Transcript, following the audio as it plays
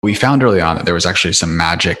We found early on that there was actually some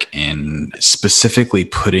magic in specifically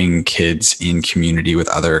putting kids in community with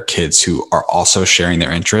other kids who are also sharing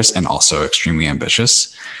their interests and also extremely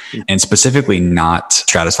ambitious, and specifically not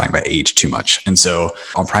stratifying by age too much. And so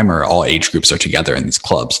on Primer, all age groups are together in these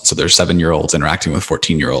clubs. So there's 7-year-olds interacting with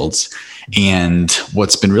 14-year-olds. And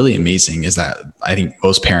what's been really amazing is that I think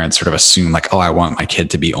most parents sort of assume like, oh, I want my kid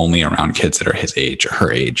to be only around kids that are his age or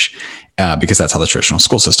her age, because that's how the traditional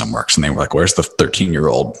school system works. And they were like, where's the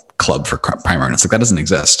 13-year-old club for Primer? And it's like, that doesn't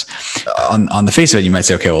exist. On the face of it, you might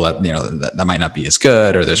say, okay, well, that might not be as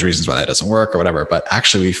good, or there's reasons why that doesn't work or whatever. But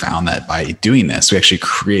actually, we found that by doing this, we actually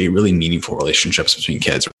create really meaningful relationships between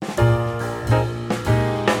kids.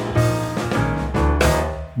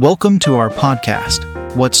 Welcome to our podcast,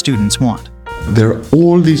 What Students Want. There are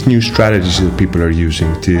all these new strategies that people are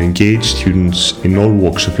using to engage students in all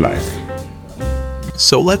walks of life.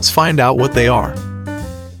 So let's find out what they are.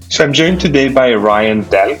 So I'm joined today by Ryan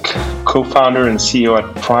Delk, co-founder and CEO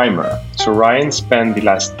at Primer. So Ryan spent the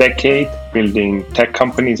last decade building tech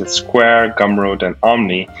companies at Square, Gumroad, and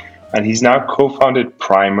Omni, and he's now co-founded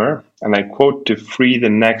Primer, and I quote, to free the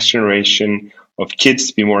next generation of kids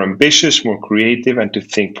to be more ambitious, more creative, and to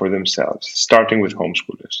think for themselves, starting with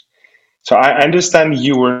homeschoolers. So I understand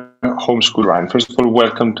you were homeschooled, Ryan. First of all,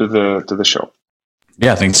 welcome to the show.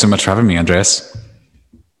 Yeah, thanks so much for having me, Andreas.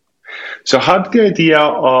 So how did the idea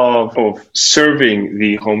of serving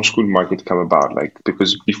the homeschool market come about?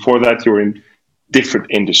 Because before that you were in different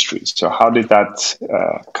industries. So how did that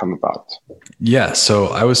come about? Yeah, so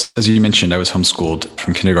I was, as you mentioned, I was homeschooled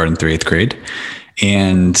from kindergarten through 8th grade.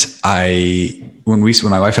 And when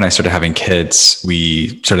my wife and I started having kids,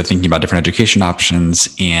 we started thinking about different education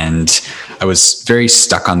options. And I was very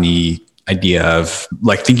stuck on the idea of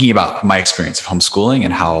thinking about my experience of homeschooling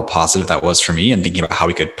and how positive that was for me, and thinking about how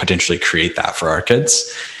we could potentially create that for our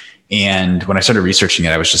kids. And when I started researching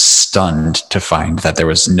it, I was just stunned to find that there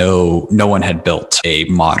was no one had built a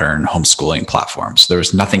modern homeschooling platform. So there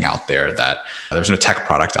was nothing out there there was no tech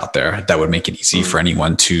product out there that would make it easy for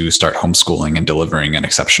anyone to start homeschooling and delivering an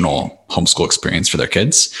exceptional homeschool experience for their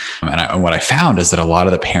kids. And what I found is that a lot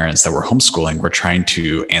of the parents that were homeschooling were trying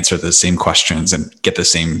to answer the same questions and get the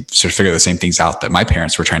same, sort of figure the same things out that my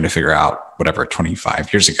parents were trying to figure out,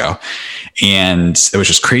 25 years ago. And it was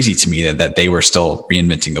just crazy to me that they were still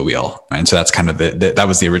reinventing the wheel. And so that's kind of that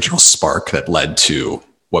was the original spark that led to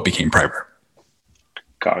what became Primer.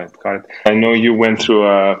 Got it. I know you went through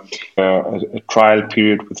a trial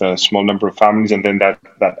period with a small number of families, and then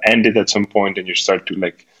that ended at some point, and you start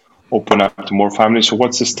to open up to more families. So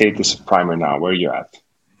what's the status of Primer now? Where are you at?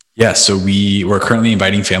 Yeah, so we're currently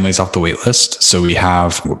inviting families off the wait list. So we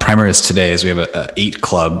have, what Primer is today is we have 8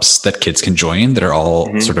 clubs that kids can join that are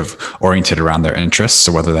all sort of oriented around their interests.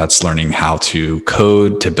 So whether that's learning how to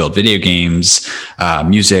code, to build video games,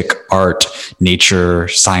 music, art, nature,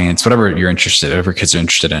 science, whatever kids are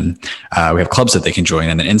interested in, we have clubs that they can join.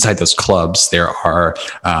 And then inside those clubs, there are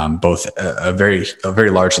both a very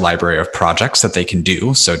large library of projects that they can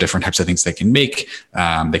do. So different types of things they can make.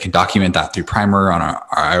 They can document that through Primer on our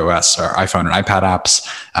iOS or iPhone and iPad apps.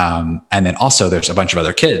 And then also there's a bunch of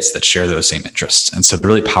other kids that share those same interests. And so the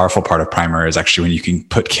really powerful part of Primer is actually when you can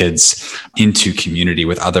put kids into community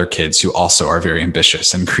with other kids who also are very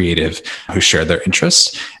ambitious and creative, who share their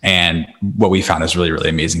interests. And what we found is really, really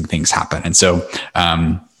amazing things happen. And so,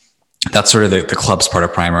 that's sort of the clubs part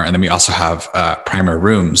of Primer. And then we also have Primer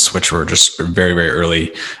rooms, which were just very, very early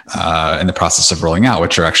in the process of rolling out,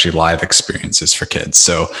 which are actually live experiences for kids.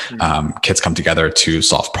 So kids come together to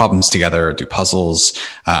solve problems together, do puzzles,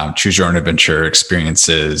 choose your own adventure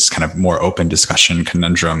experiences, kind of more open discussion,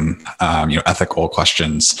 conundrum, ethical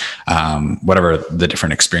questions, whatever the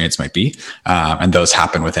different experience might be. And those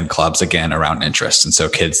happen within clubs, again, around interest. And so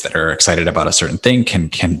kids that are excited about a certain thing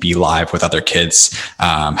can be live with other kids,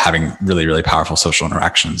 having really, really powerful social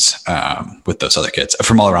interactions with those other kids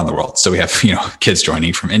from all around the world. So we have, kids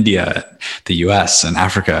joining from India, the US and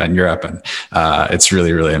Africa and Europe. And it's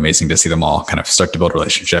really, really amazing to see them all kind of start to build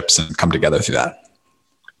relationships and come together through that.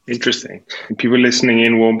 Interesting. People listening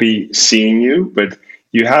in won't be seeing you, but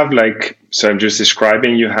you have so I'm just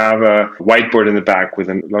describing, you have a whiteboard in the back with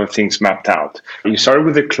a lot of things mapped out. You started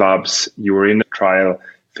with the clubs, you were in the trial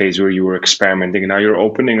phase where you were experimenting, and now you're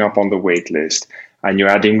opening up on the wait list. And you're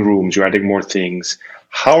adding rooms, you're adding more things.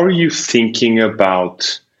 How are you thinking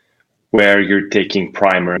about where you're taking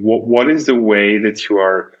Primer? What is the way that you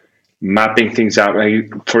are mapping things out?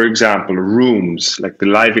 For example, rooms, like the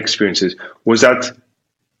live experiences. Was that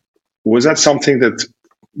something that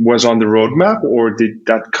was on the roadmap, or did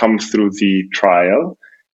that come through the trial?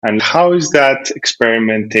 And how is that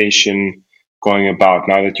experimentation going about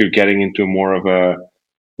now that you're getting into more of a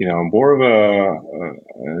more of a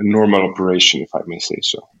normal operation, if I may say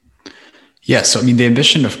so. Yeah. So, I mean, the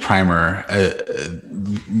ambition of Primer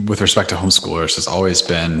with respect to homeschoolers has always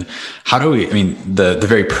been, the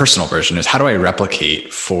very personal version is, how do I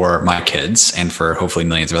replicate for my kids and for hopefully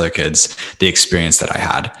millions of other kids the experience that I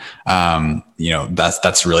had?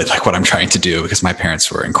 That's really like what I'm trying to do, because my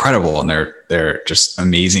parents were incredible and they're just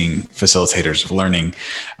amazing facilitators of learning.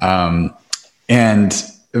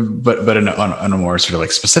 But on a more sort of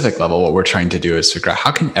like specific level, what we're trying to do is figure out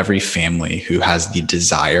how can every family who has the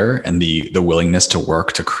desire and the willingness to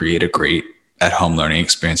work to create a great at-home learning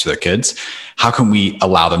experience for their kids, how can we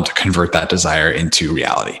allow them to convert that desire into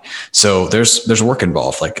reality? So there's work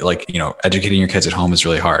involved, like educating your kids at home is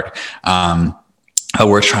really hard.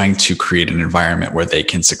 We're trying to create an environment where they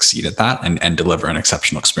can succeed at that and deliver an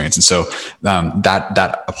exceptional experience. And so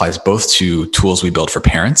that applies both to tools we build for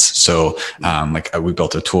parents. So we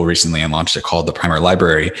built a tool recently and launched it called the Primer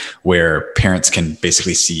Library, where parents can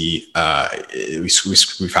basically see, we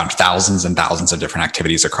found thousands and thousands of different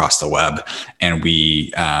activities across the web. And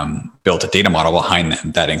we built a data model behind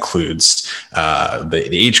them that includes the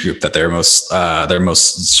age group that they're most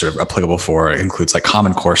sort of applicable for. It includes like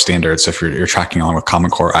Common Core standards. So if you're tracking along with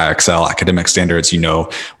Common Core IXL academic standards,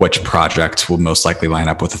 which project will most likely line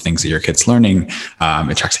up with the things that your kid's learning.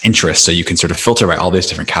 It tracks interest, so you can sort of filter by all these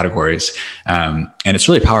different categories. And it's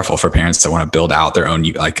really powerful for parents that want to build out their own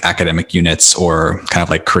like academic units or kind of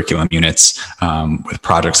like curriculum units with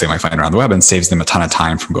projects they might find around the web, and saves them a ton of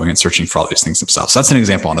time from going and searching for all these things themselves. So that's an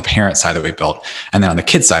example on the parent side that we built. And then on the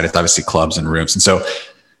kid side, it's obviously clubs and rooms. And so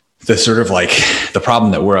the sort of like the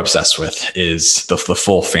problem that we're obsessed with is the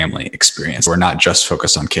full family experience. We're not just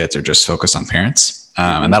focused on kids or just focused on parents.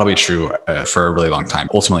 And that'll be true for a really long time.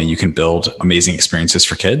 Ultimately, you can build amazing experiences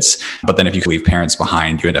for kids, but then if you leave parents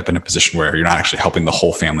behind, you end up in a position where you're not actually helping the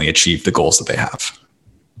whole family achieve the goals that they have.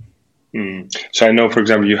 So I know, for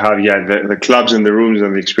example, you have the clubs and the rooms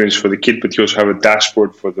and the experience for the kid, but you also have a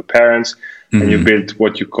dashboard for the parents. And you built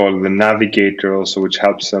what you call the navigator also, which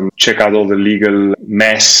helps them check out all the legal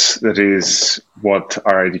mess that is what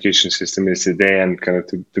our education system is today, and kind of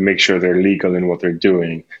to make sure they're legal in what they're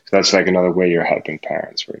doing. So that's like another way you're helping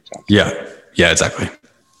parents, for example. Yeah, exactly.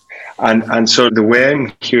 And so the way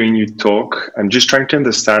I'm hearing you talk, I'm just trying to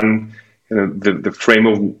understand the frame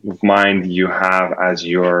of mind you have as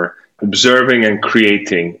you're observing and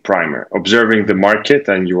creating Primer, observing the market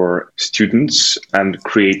and your students and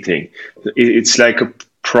creating. It's like a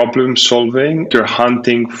problem solving. You're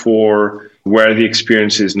hunting for where the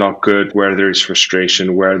experience is not good, where there is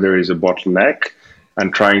frustration, where there is a bottleneck,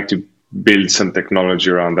 and trying to build some technology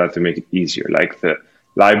around that to make it easier, like the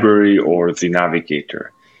library or the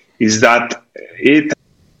navigator. Is that it?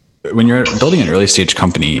 When you're building an early stage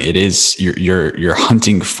company, it is you're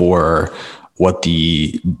hunting for what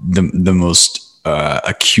the most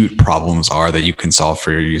acute problems are that you can solve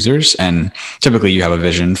for your users. And typically you have a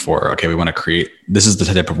vision for, okay, we want to create, this is the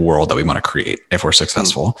type of world that we want to create if we're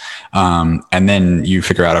successful. And then you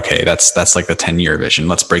figure out, okay, that's like the 10-year vision.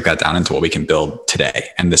 Let's break that down into what we can build today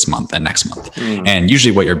and this month and next month. And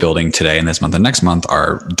usually what you're building today and this month and next month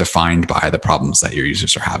are defined by the problems that your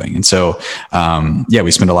users are having. And so,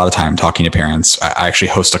 we spend a lot of time talking to parents. I actually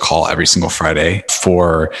host a call every single Friday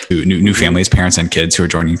for new families, parents and kids who are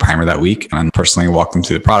joining Primer that week. And personally walk them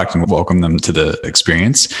through the product and welcome them to the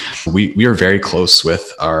experience. We are very close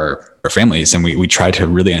with our families, and we try to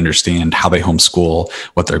really understand how they homeschool,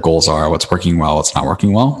 what their goals are, what's working well, what's not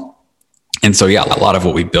working well. And so, a lot of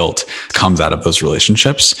what we built comes out of those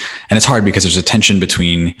relationships. And it's hard because there's a tension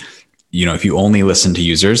between, if you only listen to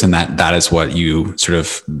users and that is what you sort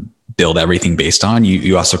of build everything based on,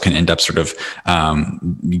 you also can end up sort of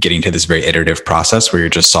getting to this very iterative process where you're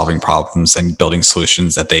just solving problems and building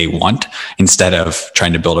solutions that they want, instead of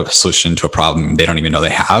trying to build a solution to a problem they don't even know they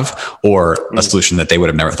have, or a solution that they would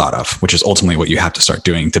have never thought of, which is ultimately what you have to start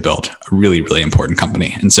doing to build a really, really important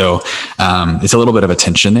company. And so it's a little bit of a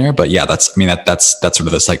tension there, but that's sort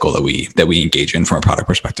of the cycle that we engage in from a product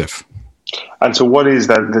perspective. And so what is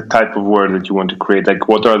the type of world that you want to create? Like,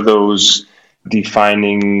 what are those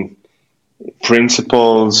defining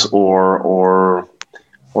principles or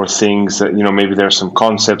things that, maybe there are some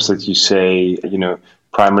concepts that you say,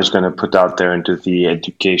 Primer is going to put out there into the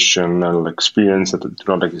educational experience that do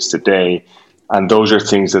not exist today. And those are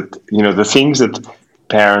things that, the things that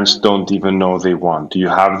parents don't even know they want. Do you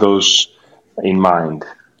have those in mind,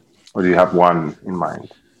 or do you have one in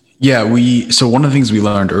mind? Yeah, so one of the things we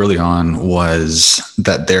learned early on was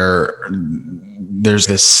that there's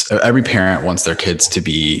this, every parent wants their kids to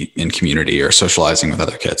be in community or socializing with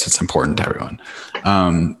other kids. It's important to everyone.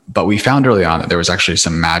 But we found early on that there was actually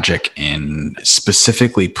some magic in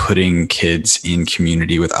specifically putting kids in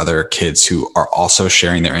community with other kids who are also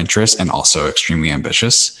sharing their interests and also extremely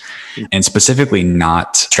ambitious, and specifically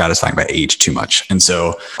not stratifying by age too much. And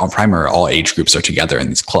so on Primer, all age groups are together in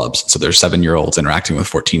these clubs. So there's 7-year-olds interacting with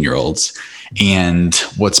 14-year-olds. And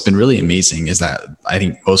what's been really amazing is that I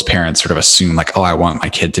think most parents sort of assume like, oh, I want my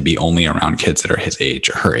kid to be only around kids that are his age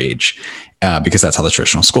or her age, because that's how the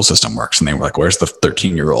traditional school system works. And they were like, where's the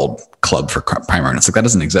 13-year-old club for Primer? And it's like, that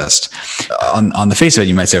doesn't exist. On the face of it,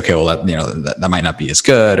 you might say, okay, well, that might not be as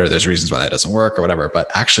good, or there's reasons why that doesn't work or whatever.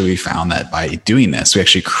 But actually, we found that by doing this, we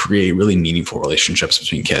actually create really meaningful relationships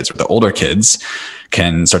between kids. The older kids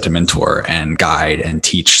can start to mentor and guide and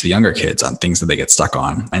teach the younger kids on things that they get stuck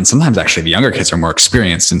on. And sometimes actually the younger kids are more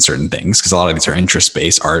experienced in certain things because a lot of these are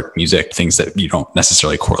interest-based, art, music, things that you don't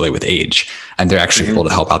necessarily correlate with age. And they're actually able to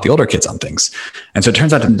help out the older kids on things. And so it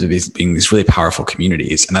turns out to be being these really powerful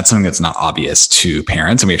communities. And that's something that's not obvious to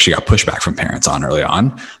parents. And we actually got pushback from parents on early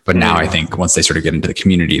on. But now I think once they sort of get into the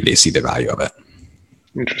community, they see the value of it.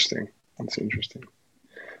 Interesting. That's interesting.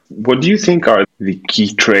 What do you think are the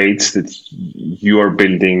key traits that you are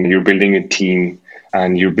building? You're building a team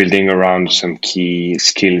and you're building around some key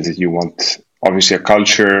skills that you want, obviously a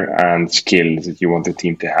culture and skills that you want the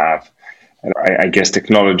team to have. And I guess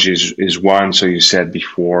technology is one. So you said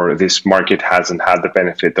before, this market hasn't had the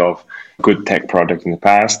benefit of good tech product in the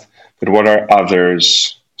past, but what are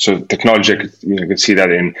others? So technology, I could see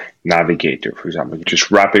that in Navigator, for example,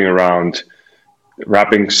 just wrapping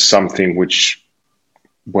something which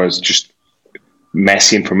was just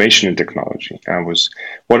messy information in technology.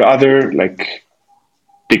 What other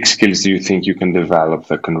big skills do you think you can develop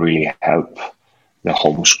that can really help the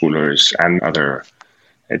homeschoolers and other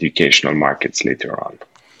educational markets later on?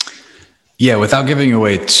 Yeah, without giving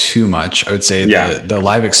away too much, I would say the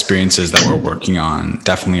live experiences that we're working on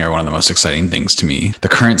definitely are one of the most exciting things to me. The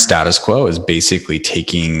current status quo is basically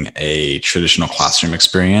taking a traditional classroom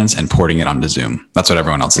experience and porting it onto Zoom. That's what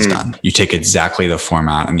everyone else has done. You take exactly the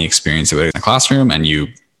format and the experience of it in the classroom and you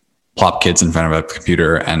plop kids in front of a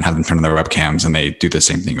computer and have them turn on their webcams and they do the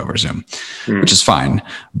same thing over Zoom, which is fine.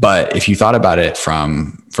 But if you thought about it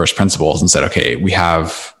from first principles and said, okay, we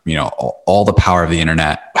have, all the power of the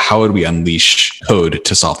internet, how would we unleash code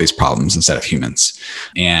to solve these problems instead of humans?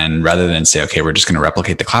 And rather than say, okay, we're just going to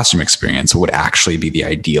replicate the classroom experience, what would actually be the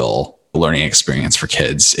ideal learning experience for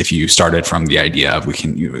kids if you started from the idea of we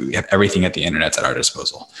have everything at the internet's at our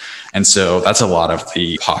disposal. And so that's a lot of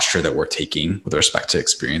the posture that we're taking with respect to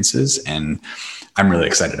experiences. And I'm really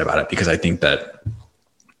excited about it because I think that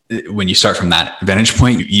when you start from that vantage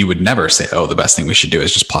point, you would never say, oh, the best thing we should do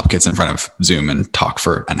is just plop kids in front of Zoom and talk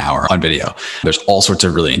for an hour on video. There's all sorts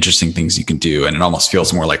of really interesting things you can do. And it almost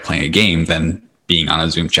feels more like playing a game than being on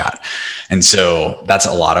a Zoom chat. And so that's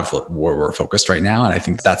a lot of where we're focused right now. And I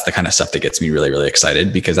think that's the kind of stuff that gets me really, really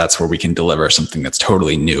excited because that's where we can deliver something that's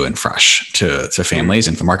totally new and fresh to families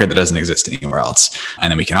and to the market that doesn't exist anywhere else.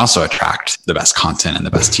 And then we can also attract the best content and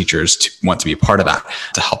the best teachers to want to be a part of that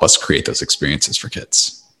to help us create those experiences for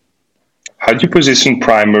kids. How do you position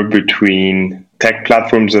Primer between tech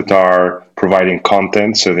platforms that are providing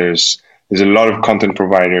content? So there's a lot of content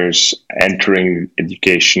providers entering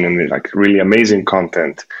education and they're really amazing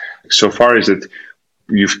content. So far is that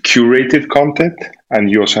you've curated content and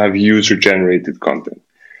you also have user generated content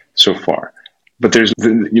so far. But there's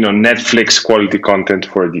Netflix quality content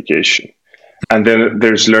for education. And then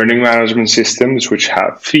there's learning management systems which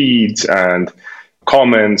have feeds and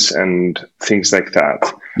comments and things like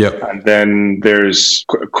that. Yep. And then there's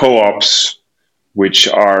co-ops, which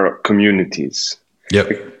are communities.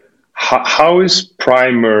 Yep. How is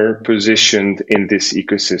Primer positioned in this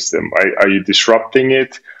ecosystem? Are you disrupting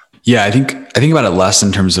it? Yeah, I think about it less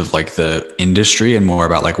in terms of the industry and more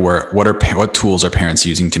about what tools are parents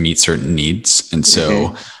using to meet certain needs. And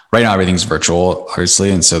so right now everything's virtual, obviously,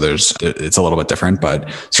 and so it's a little bit different. But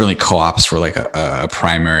certainly co-ops were a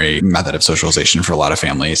primary method of socialization for a lot of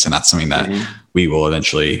families, and that's something that we will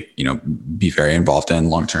eventually be very involved in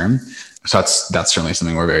long term. So that's certainly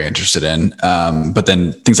something we're very interested in. But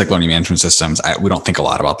then things like learning management systems, we don't think a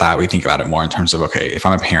lot about that. We think about it more in terms of, okay, if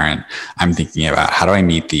I'm a parent, I'm thinking about how do I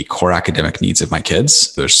meet the core academic needs of my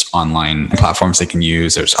kids? There's online platforms they can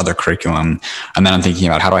use. There's other curriculum. And then I'm thinking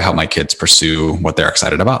about how do I help my kids pursue what they're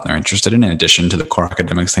excited about, they're interested in addition to the core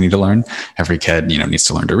academics they need to learn. Every kid, needs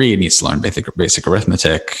to learn to read, needs to learn basic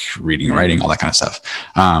arithmetic, reading and writing, all that kind of stuff.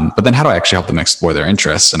 But then how do I actually help them explore their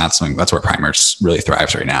interests? And that's where Primer really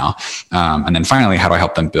thrives right now. And then finally, how do I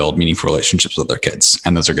help them build meaningful relationships with their kids?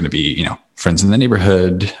 And those are going to be, friends in the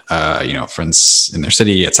neighborhood, friends in their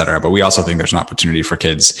city, et cetera. But we also think there's an opportunity for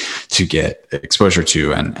kids to get exposure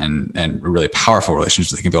to and really powerful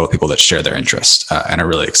relationships they can build with people that share their interests and are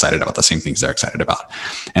really excited about the same things they're excited about.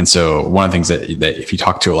 And so one of the things that if you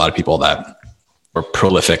talk to a lot of people that were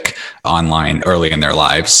prolific online early in their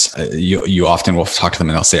lives, you often will talk to them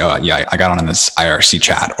and they'll say, oh yeah, I got on this IRC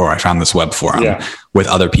chat, or I found this web forum with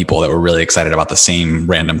other people that were really excited about the same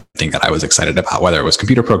random thing that I was excited about, whether it was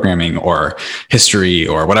computer programming or history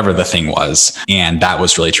or whatever the thing was. And that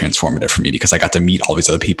was really transformative for me because I got to meet all these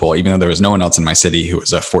other people. Even though there was no one else in my city who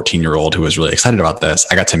was a 14-year-old who was really excited about this,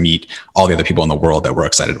 I got to meet all the other people in the world that were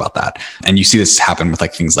excited about that. And you see this happen with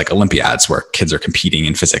things like Olympiads, where kids are competing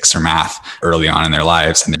in physics or math early on in their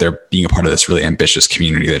lives, and they're being a part of this really ambitious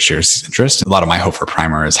community that shares these interests. A lot of my hope for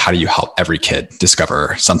Primer is how do you help every kid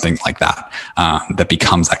discover something like that, that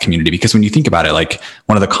becomes that community? Because when you think about it,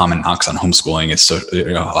 one of the common knocks on homeschooling is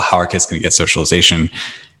how are kids going to get socialization?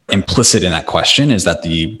 Implicit in that question is that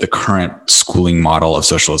the current schooling model of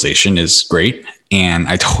socialization is great. And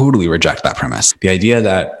I totally reject that premise. The idea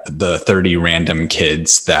that the 30 random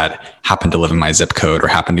kids that happen to live in my zip code or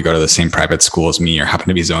happen to go to the same private school as me or happen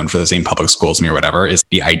to be zoned for the same public schools as me or whatever is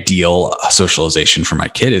the ideal socialization for my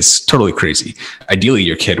kid is totally crazy. Ideally,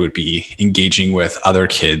 your kid would be engaging with other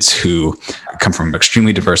kids who come from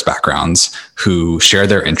extremely diverse backgrounds, who share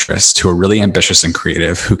their interests, who are really ambitious and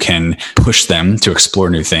creative, who can push them to explore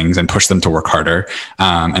new things and push them to work harder.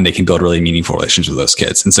 And they can build really meaningful relationships with those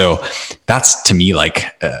kids. And so that's, to me,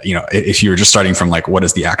 if you're just starting from what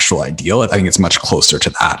is the actual ideal, I think it's much closer to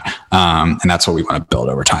that. And that's what we want to build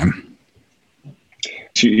over time.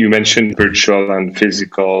 You mentioned virtual and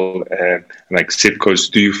physical, zip codes.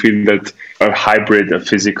 Do you feel that a hybrid of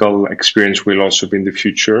physical experience will also be in the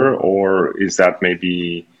future, or is that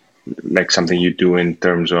maybe something you do in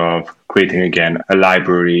terms of creating, again, a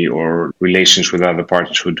library or relations with other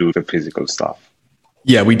partners who do the physical stuff?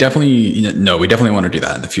 Yeah, we definitely want to do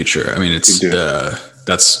that in the future. I mean,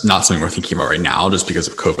 that's not something we're thinking about right now just because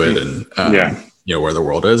of COVID and where the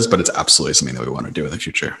world is, but it's absolutely something that we want to do in the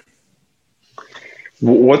future.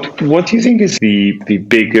 What do you think is the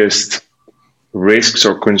biggest risks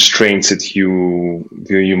or constraints that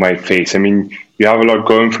you might face? I mean, you have a lot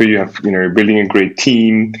going for you. You're building a great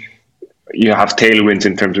team. You have tailwinds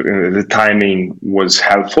in terms of the timing was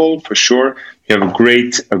helpful for sure. You have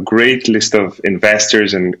a great list of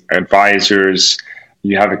investors and advisors.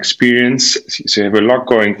 You have experience, so you have a lot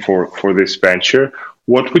going for this venture.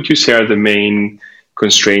 What would you say are the main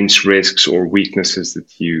constraints, risks, or weaknesses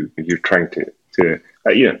that you're trying to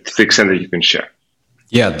the extent that you can share?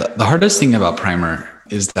 Yeah, the hardest thing about Primer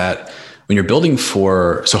is that when you're building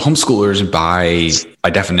so homeschoolers by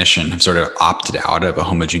definition have sort of opted out of a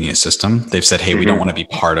homogeneous system. They've said, hey, we don't want to be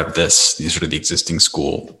part of this sort of the existing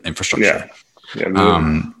school infrastructure.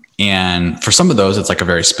 And for some of those, it's a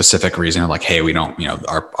very specific reason of hey, we don't,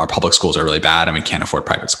 our public schools are really bad and we can't afford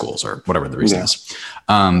private schools or whatever the reason is.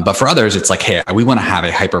 But for others, it's hey, we want to have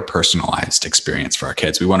a hyper personalized experience for our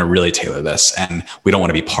kids. We want to really tailor this and we don't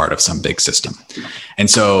want to be part of some big system.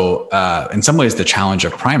 And so in some ways, the challenge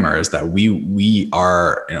of Primer is that we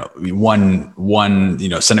are,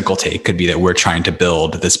 one cynical take could be that we're trying to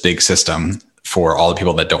build this big system for all the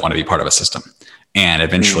people that don't want to be part of a system. And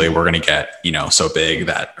eventually we're going to get, so big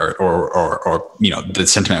that, or the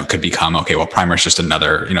sentiment could become, okay, well, Primer is just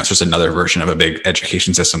another, it's just another version of a big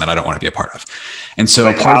education system that I don't want to be a part of. And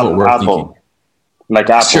so part of what we're thinking,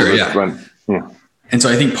 Apple. Sure, yeah. And so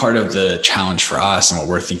I think part of the challenge for us and what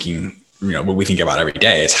we're thinking, what we think about every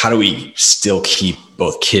day is how do we still keep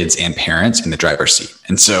both kids and parents in the driver's seat?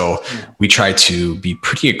 And so we try to be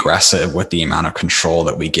pretty aggressive with the amount of control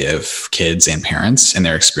that we give kids and parents and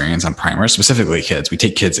their experience on Primer, specifically kids. We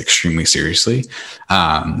take kids extremely seriously.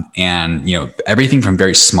 And everything from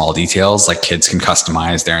very small details, like kids can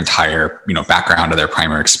customize their entire, background of their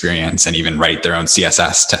Primer experience and even write their own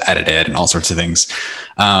CSS to edit it and all sorts of things,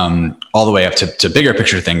 all the way up to bigger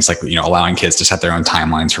picture things like, allowing kids to set their own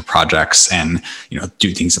timelines for projects and,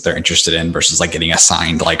 do things that they're interested in versus getting assigned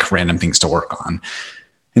random things to work on.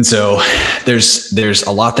 And so there's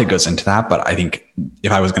a lot that goes into that, but I think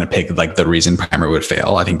if I was going to pick the reason Primer would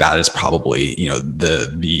fail, I think that is probably,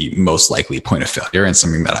 the most likely point of failure and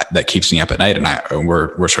something that keeps me up at night and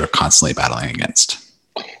we're sort of constantly battling against.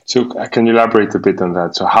 So can you elaborate a bit on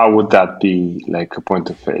that? So how would that be a point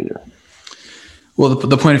of failure? Well,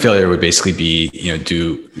 the point of failure would basically be,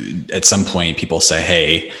 at some point people say,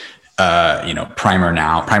 hey, Primer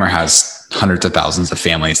has hundreds of thousands of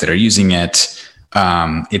families that are using it.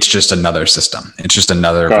 it's just another system. It's just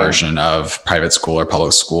another version of private school or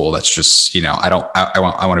public school. That's just, I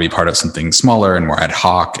want to be part of something smaller and more ad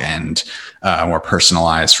hoc and more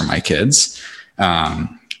personalized for my kids.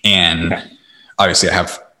 And obviously I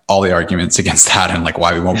have all the arguments against that and like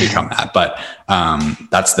why we won't become that. But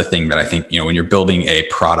that's the thing that I think, when you're building a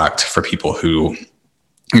product for people who,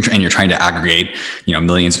 and you're trying to aggregate,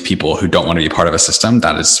 millions of people who don't want to be part of a system,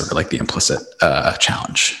 that is sort of like the implicit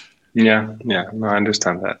challenge. Yeah. No, I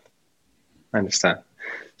understand that. I understand.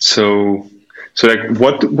 So like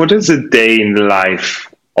what does a day in the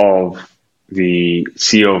life of the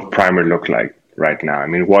CEO of Primer look like right now? I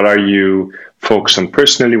mean, what are you focused on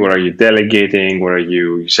personally? What are you delegating?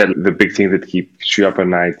 You said the big thing that keeps you up at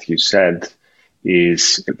night, you said,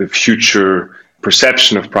 is the future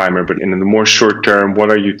perception of Primer, but in the more short term, what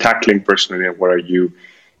are you tackling personally and what are you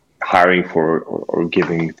hiring for or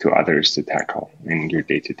giving to others to tackle in your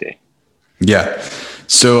day-to-day? Yeah.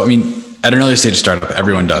 So, I mean, at an early stage startup,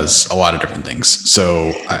 everyone does a lot of different things.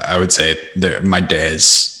 So I would say my day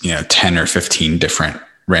is, 10 or 15 different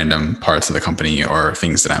random parts of the company or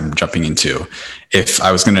things that I'm jumping into. If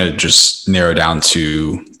I was going to just narrow down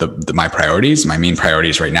to my priorities, my main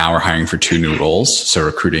priorities right now are hiring for 2 new roles. So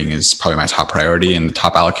recruiting is probably my top priority and the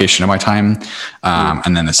top allocation of my time.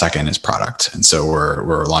 And then the second is product. And so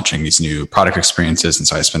we're launching these new product experiences. And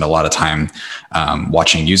so I spend a lot of time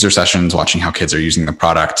watching user sessions, watching how kids are using the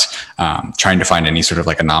product, trying to find any sort of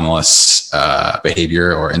like anomalous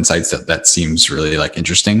behavior or insights that seems really like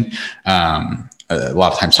interesting. A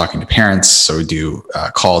lot of times talking to parents. So we do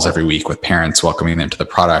calls every week with parents, welcoming them to the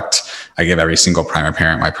product. I give every single Primer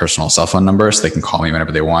parent my personal cell phone number so they can call me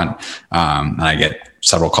whenever they want. And I get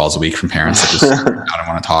several calls a week from parents that just don't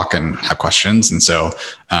want to talk and have questions. And so,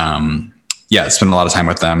 spend a lot of time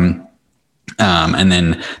with them. And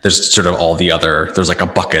then there's sort of there's like a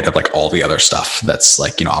bucket of like all the other stuff that's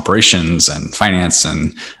like, operations and finance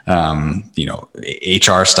and,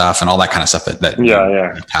 HR stuff and all that kind of stuff that we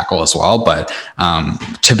tackle as well. But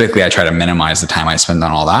typically I try to minimize the time I spend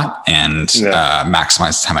on all that and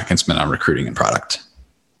maximize the time I can spend on recruiting and product.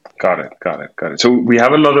 Got it. So we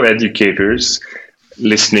have a lot of educators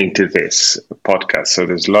listening to this podcast. So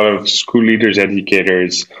there's a lot of school leaders,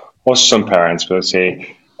 educators, also some parents, but let's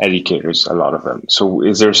say educators, a lot of them. So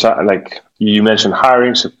is there like you mentioned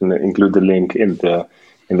hiring, so you can include the link in the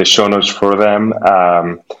show notes for them.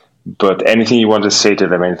 But anything you want to say to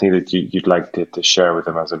them, anything that you'd like to share with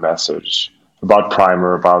them as a message about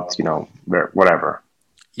Primer, about, whatever.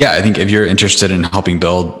 Yeah, I think if you're interested in helping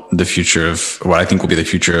build the future of what I think will be the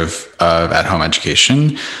future of at-home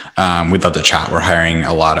education, we'd love to chat. We're hiring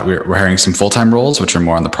we're hiring some full-time roles, which are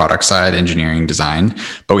more on the product side, engineering, design,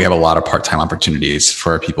 but we have a lot of part-time opportunities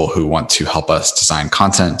for people who want to help us design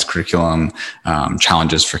content, curriculum,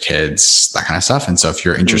 challenges for kids, that kind of stuff. And so if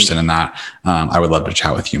you're interested in that, I would love to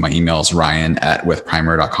chat with you. My email is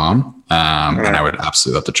ryan@withprimer.com, and I would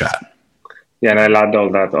absolutely love to chat. Yeah, and I'll add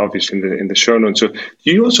all that obviously in the show notes. So do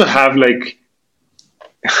you also have like,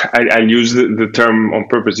 I use the term on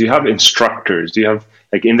purpose, do you have instructors? Do you have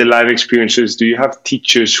like in the live experiences, do you have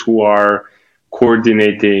teachers who are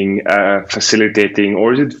coordinating, facilitating,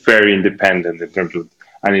 or is it very independent in terms of,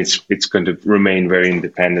 and it's going to remain very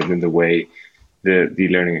independent in the way the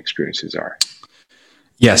learning experiences are?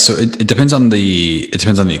 Yeah, so it depends on the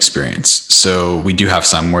experience. So we do have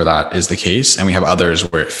some where that is the case, and we have others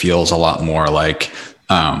where it feels a lot more like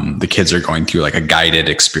the kids are going through like a guided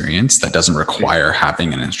experience that doesn't require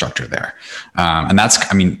having an instructor there. And that's,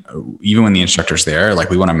 I mean, even when the instructor's there,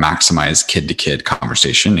 like we want to maximize kid-to-kid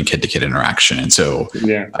conversation and kid-to-kid interaction. And so,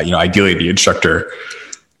 ideally the instructor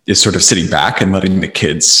is sort of sitting back and letting the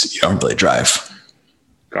kids, really drive.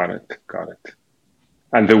 Got it.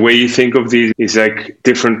 And the way you think of these is like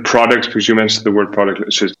different products, because you mentioned the word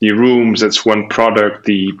product. So the rooms, that's one product.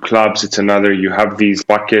 The clubs, it's another. You have these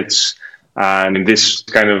buckets. And in this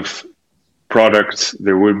kind of product,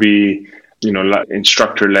 there will be,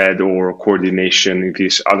 instructor-led or coordination. In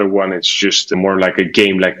this other one, it's just more like a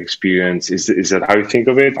game-like experience. Is that how you think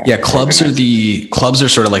of it? Yeah, clubs are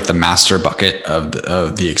sort of like the master bucket of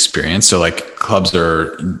the experience. So like clubs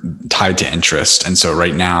are tied to interest. And so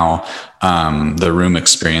right now, the room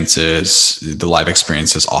experiences, the live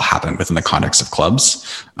experiences all happen within the context of clubs.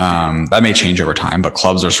 That may change over time, but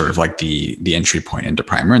clubs are sort of like the entry point into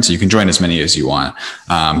Primer. And so you can join as many as you want.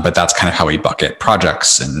 But that's kind of how we bucket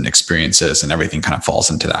projects and experiences, and everything kind of falls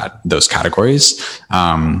into those categories.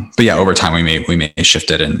 But yeah, over time we may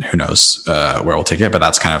shift it, and who knows where we'll take it. But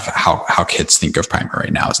that's kind of how kids think of Primer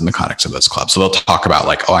right now, is in the context of those clubs. So they'll talk about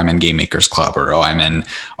like, oh, I'm in Game Makers Club, or oh, I'm in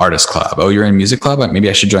Artist Club. Oh, you're in Music Club? Maybe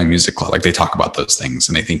I should join Music Club. Like they talk about those things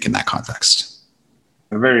and they think in that context.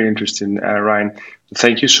 Very interesting, Ryan.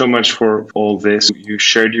 Thank you so much for all this. You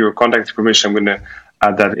shared your contact information. I'm going to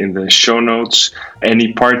add that in the show notes.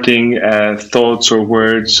 Any parting thoughts or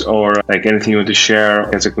words or like anything you want to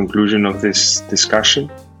share as a conclusion of this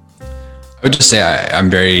discussion? I would just say I'm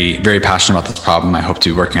very, very passionate about this problem. I hope to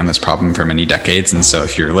be working on this problem for many decades. And so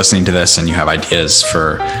if you're listening to this and you have ideas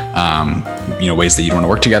for, ways that you want to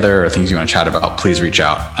work together or things you want to chat about, please reach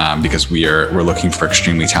out because we're looking for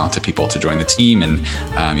extremely talented people to join the team and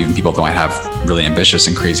even people that might have really ambitious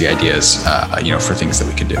and crazy ideas, for things that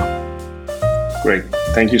we can do. Great.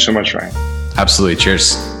 Thank you so much, Ryan. Absolutely.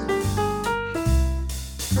 Cheers.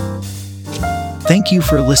 Thank you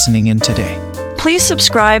for listening in today. Please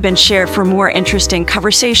subscribe and share for more interesting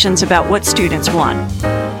conversations about what students want.